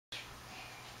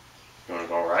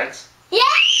dance? Yeah!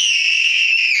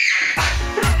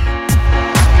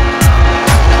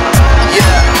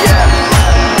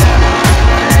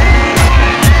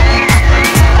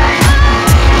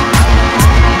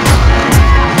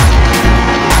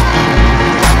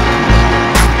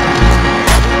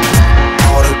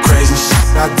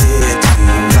 I did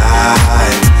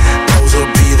tonight, those will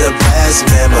be the best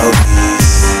memories.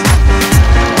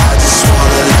 I just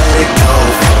wanna let it go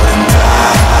for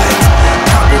tonight.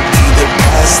 That will be the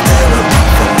best therapy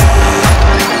for me.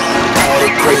 All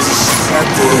the crazy shit I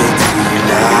did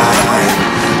tonight,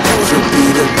 those will be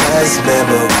the best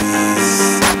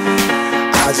memories.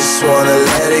 I just wanna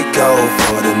let it go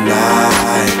for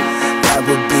tonight. That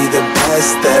would be the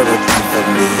best therapy for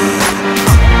me.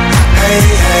 Hey,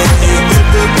 hey,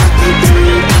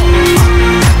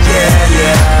 yeah,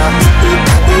 yeah.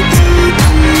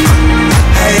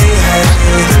 Hey, hey,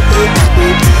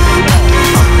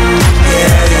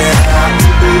 yeah, yeah.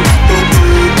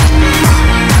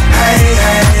 Hey,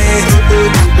 hey,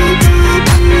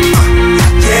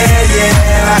 yeah,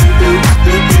 yeah.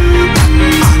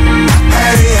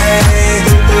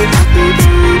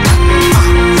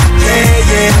 Hey,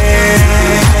 hey,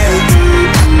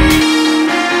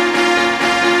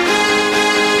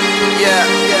 yeah,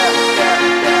 yeah.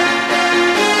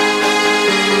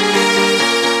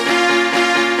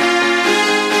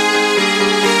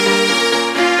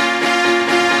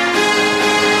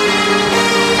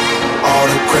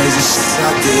 Crazy shit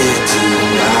I did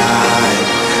tonight,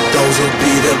 those will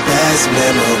be the best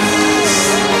memories.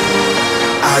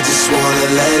 I just wanna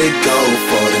let it go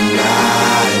for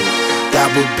tonight.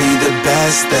 That would be the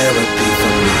best therapy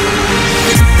for me.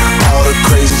 All the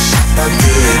crazy shit I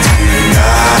did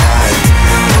tonight,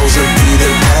 those will be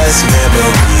the best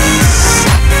memories.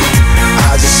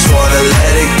 I just wanna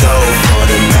let it go for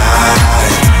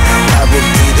tonight. That would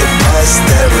be the